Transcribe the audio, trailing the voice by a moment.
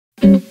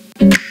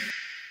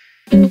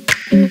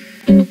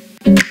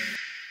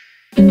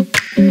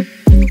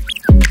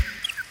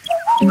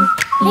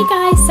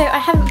So I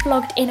haven't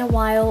vlogged in a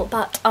while,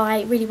 but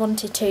I really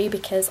wanted to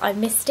because I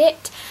missed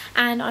it,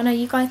 and I know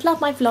you guys love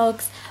my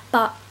vlogs,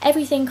 but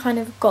everything kind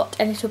of got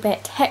a little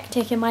bit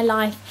hectic in my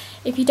life.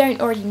 If you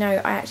don't already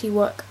know, I actually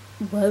work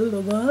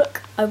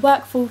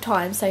full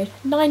time, so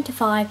 9 to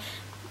 5,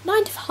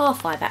 9 to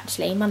half 5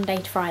 actually, Monday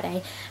to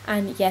Friday,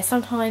 and yeah,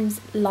 sometimes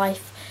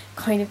life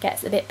kind of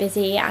gets a bit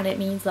busy and it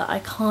means that I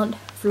can't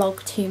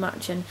vlog too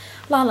much and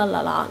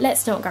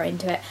let's not go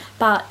into it.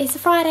 But it's a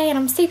Friday and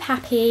I'm super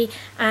happy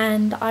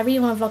and I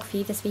really want to vlog for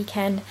you this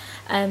weekend.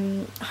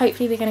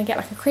 Hopefully we're going to get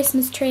like a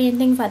Christmas tree and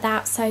things like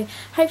that, so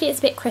hopefully it's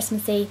a bit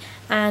Christmassy,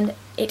 and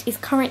it is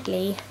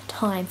currently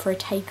time for a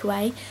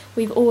takeaway.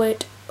 We've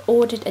ordered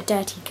a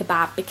dirty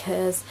kebab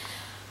because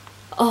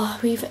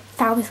we've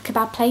found this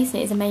kebab place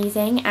and it is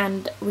amazing,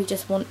 and we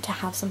just want to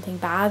have something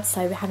bad,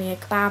 so we're having a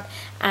kebab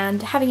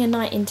and having a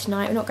night in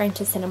tonight. We're not going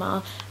to the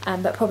cinema,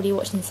 but probably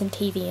watching some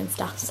TV and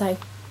stuff. So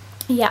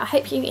yeah, I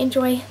hope you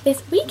enjoy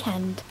this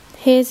weekend.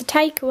 Here's a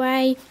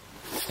takeaway,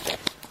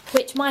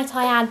 which might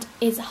I add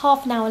is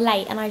half an hour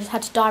late, and I just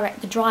had to direct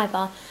the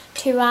driver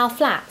to our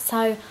flat,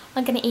 so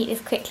I'm going to eat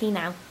this quickly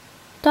now.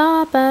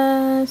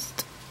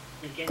 Starburst,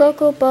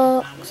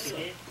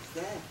 Gogglebox.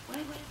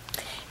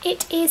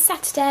 It is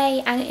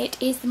Saturday and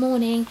it is the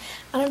morning,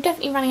 and I'm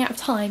definitely running out of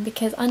time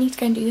because I need to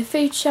go and do the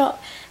food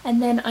shop, and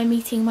then I'm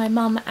meeting my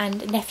mum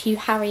and nephew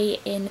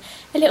Harry in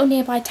a little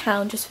nearby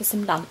town just for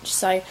some lunch.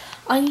 So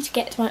I need to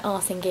get to my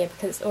arse in gear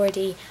because it's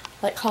already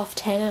like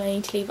 10:30 and I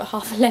need to leave at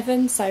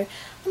 11:30, so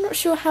I'm not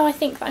sure how I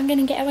think that I'm going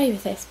to get away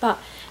with this, but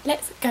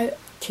let's go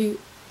to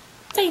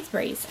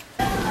Sainsbury's.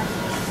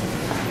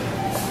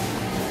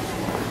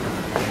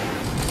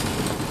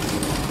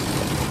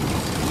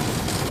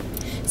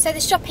 So the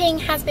shopping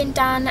has been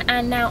done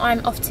and now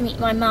I'm off to meet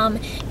my mum.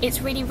 It's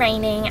really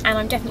raining and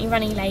I'm definitely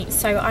running late,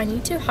 so I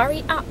need to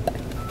hurry up.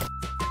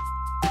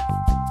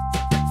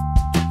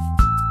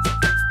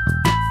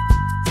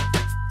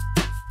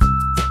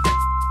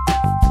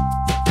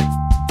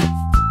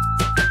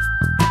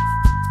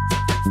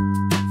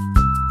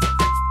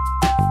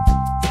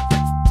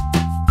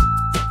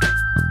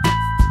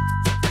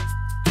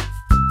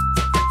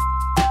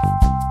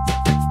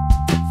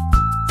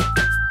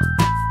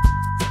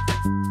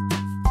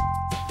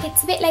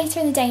 It's a bit later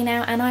in the day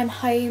now and I'm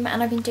home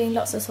and I've been doing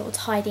lots of sort of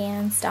tidying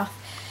and stuff.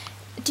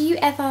 Do you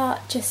ever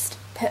just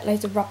put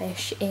loads of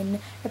rubbish in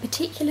a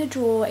particular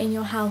drawer in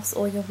your house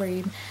or your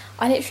room?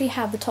 I literally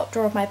had the top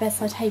drawer of my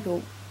bedside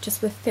table just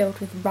filled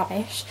with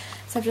rubbish,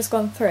 so I've just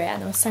gone through it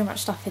and there was so much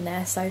stuff in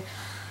there. So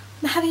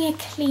I'm having a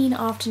clean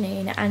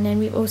afternoon, and then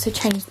we've also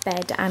changed the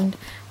bed, and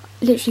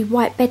literally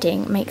white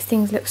bedding makes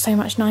things look so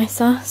much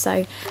nicer,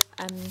 so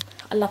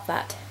I love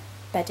that.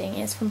 Bedding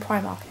is from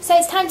Primark. So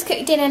it's time to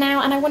cook dinner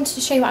now, and I wanted to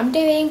show you what I'm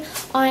doing.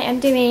 I am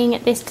doing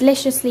this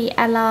deliciously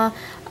Ella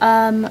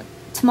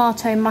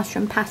tomato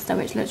mushroom pasta,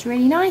 which looks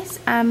really nice.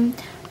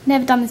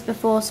 Never done this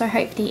before, so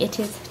hopefully it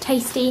is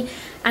tasty.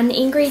 And the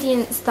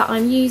ingredients that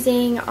I'm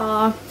using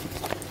are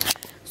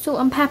salt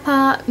and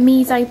pepper,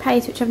 miso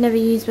paste, which I've never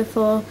used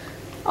before,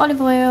 olive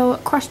oil,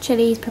 crushed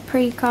chilies,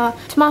 paprika,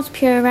 tomato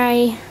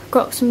puree,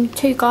 got some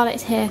 2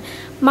 garlics here,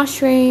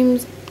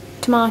 mushrooms,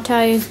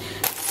 tomatoes,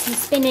 some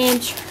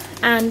spinach,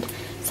 and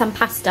some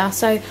pasta.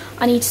 So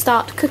I need to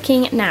start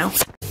cooking now.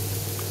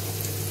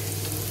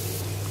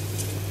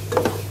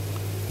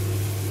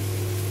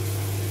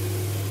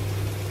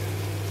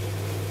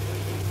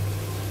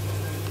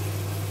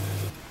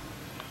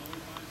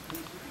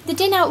 The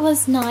dinner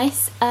was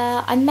nice.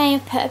 I may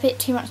have put a bit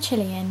too much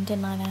chilli in,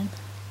 didn't I then?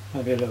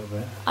 Maybe a little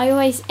bit. I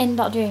always end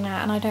up doing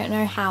that and I don't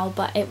know how,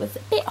 but it was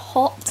a bit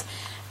hot.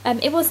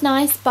 It was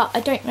nice, but I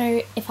don't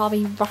know if I'll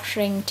be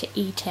rushing to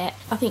eat it.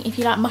 I think if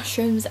you like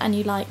mushrooms and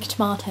you like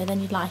tomato,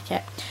 then you'd like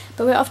it.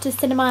 But we're off to the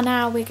cinema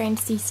now. We're going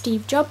to see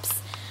Steve Jobs,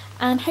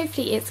 and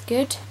hopefully it's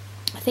good.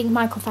 I think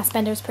Michael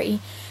Fassbender is pretty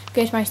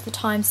good most of the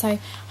time, so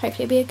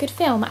hopefully it'll be a good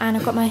film. And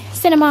I've got my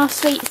cinema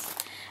sweets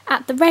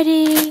at the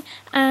ready,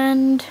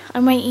 and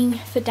I'm waiting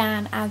for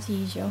Dan as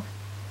usual.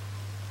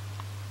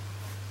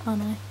 Oh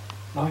no.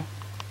 No.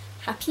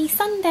 Happy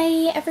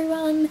Sunday,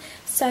 everyone!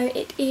 So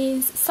it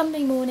is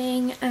Sunday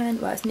morning,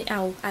 and well,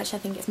 actually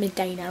I think it's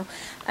midday now.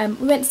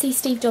 We went to see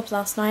Steve Jobs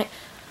last night.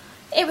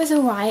 It was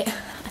alright.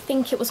 I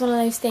think it was one of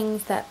those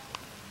things that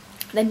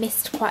they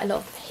missed quite a lot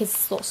of his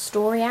sort of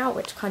story out,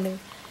 which kind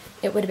of,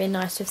 it would have been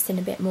nice to have seen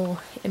a bit more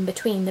in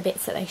between the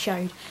bits that they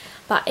showed.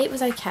 But it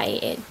was okay.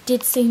 It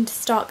did seem to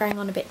start going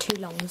on a bit too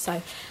long,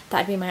 so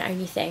that'd be my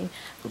only thing.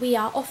 We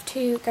are off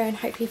to go and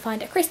hopefully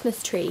find a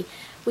Christmas tree.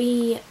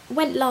 We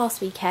went last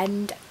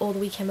weekend, or the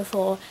weekend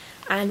before,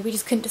 and we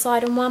just couldn't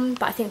decide on one,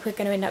 but I think we're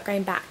going to end up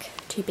going back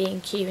to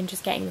B&Q and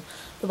just getting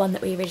the one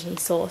that we originally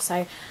saw. So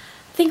I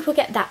think we'll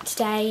get that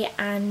today,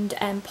 and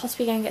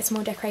possibly go and get some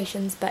more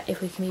decorations, but if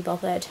we can be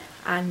bothered.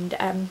 And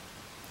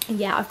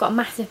yeah, I've got a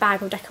massive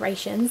bag of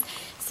decorations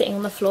sitting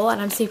on the floor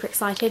and I'm super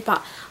excited,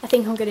 but I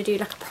think I'm going to do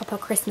like a proper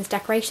Christmas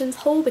decorations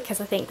haul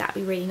because I think that'd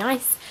be really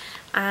nice.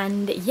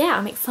 And yeah,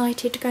 I'm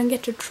excited to go and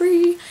get a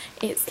tree.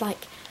 It's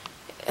like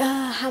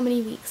how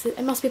many weeks?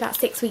 It must be about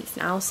 6 weeks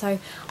now, so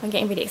I'm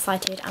getting really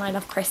excited and I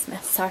love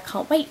Christmas, so I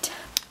can't wait.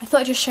 I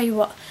thought I'd just show you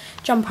what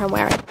jumper I'm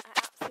wearing. I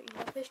absolutely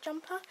love this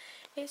jumper.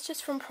 It's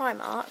just from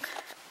Primark,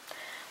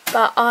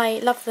 but I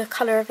love the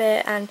colour of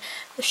it and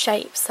the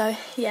shape, so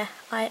yeah,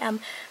 I am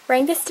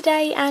wearing this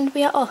today and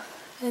we are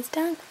off. There's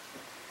Dan.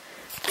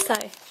 So,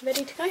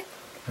 ready to go?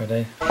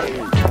 Ready.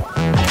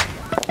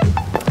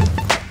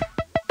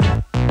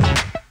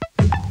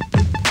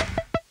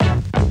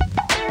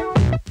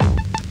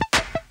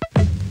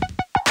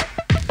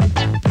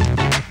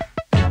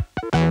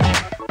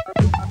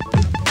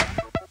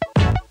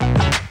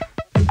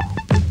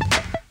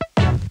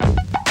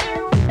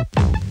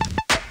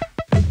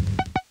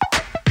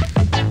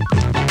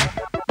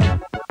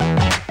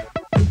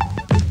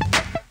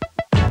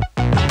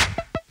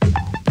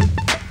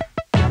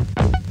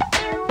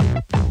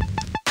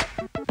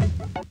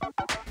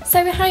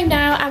 So we're home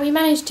now and we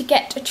managed to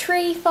get a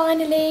tree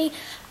finally.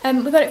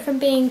 We got it from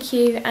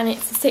B&Q and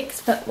it's a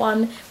 6-foot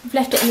one. We've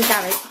left it in the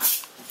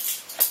garage.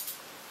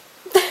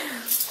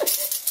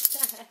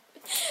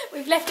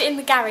 We've left it in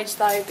the garage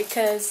though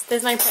because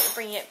there's no point in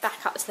bringing it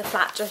back up to the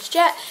flat just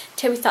yet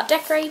till we start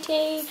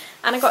decorating.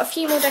 And I got a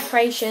few more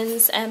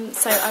decorations,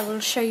 so I will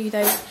show you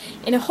those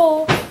in a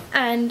haul.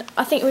 And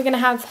I think we're going to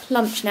have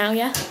lunch now,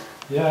 yeah?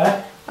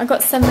 Yeah. I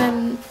got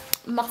some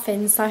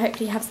muffins, so I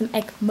hopefully have some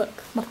egg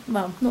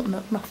well,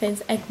 not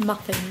muffins, egg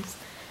muffins.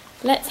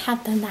 Let's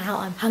have them now,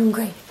 I'm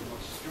hungry.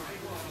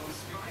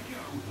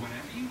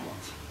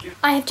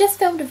 I have just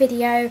filmed a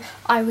video.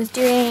 I was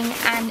doing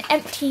an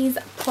empties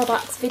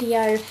products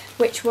video,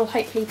 which will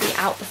hopefully be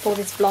out before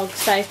this vlog,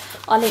 so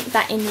I'll link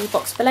that in the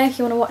box below if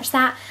you want to watch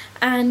that.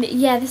 And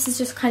yeah, this is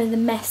just kind of the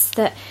mess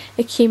that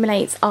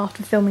accumulates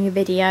after filming a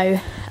video.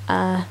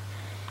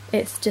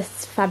 It's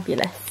just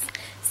fabulous.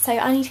 So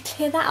I need to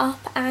clear that up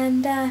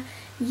and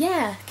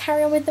yeah,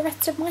 carry on with the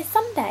rest of my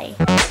Sunday.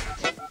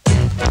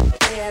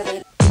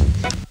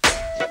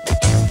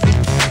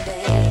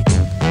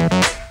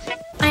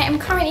 I am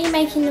currently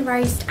making the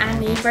roast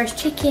and the roast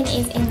chicken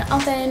is in the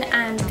oven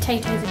and the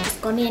potatoes have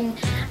just gone in,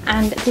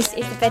 and this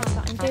is the veg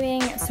that I'm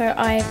doing. So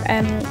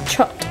I've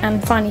chopped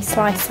and finely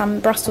sliced some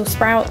Brussels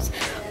sprouts.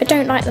 I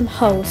don't like them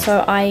whole,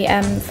 so I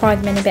fry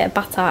them in a bit of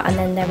butter and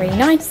then they're really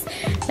nice.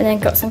 And then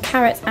got some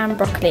carrots and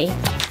broccoli.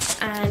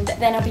 And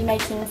then I'll be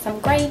making some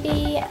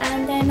gravy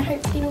and then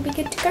hopefully we'll be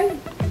good to go.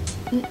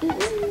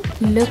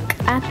 Look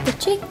at the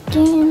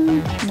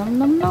chicken. Nom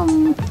nom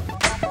nom.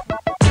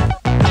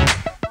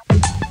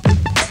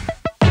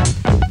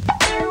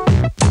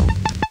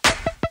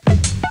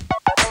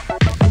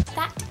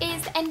 That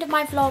is the end of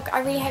my vlog. I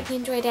really hope you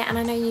enjoyed it, and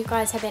I know you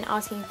guys have been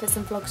asking for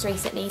some vlogs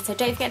recently, so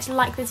don't forget to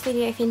like this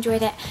video if you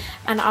enjoyed it,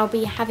 and I'll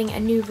be having a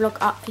new vlog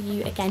up for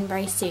you again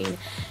very soon.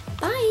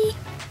 Bye!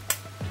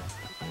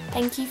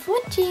 Thank you for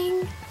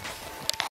watching.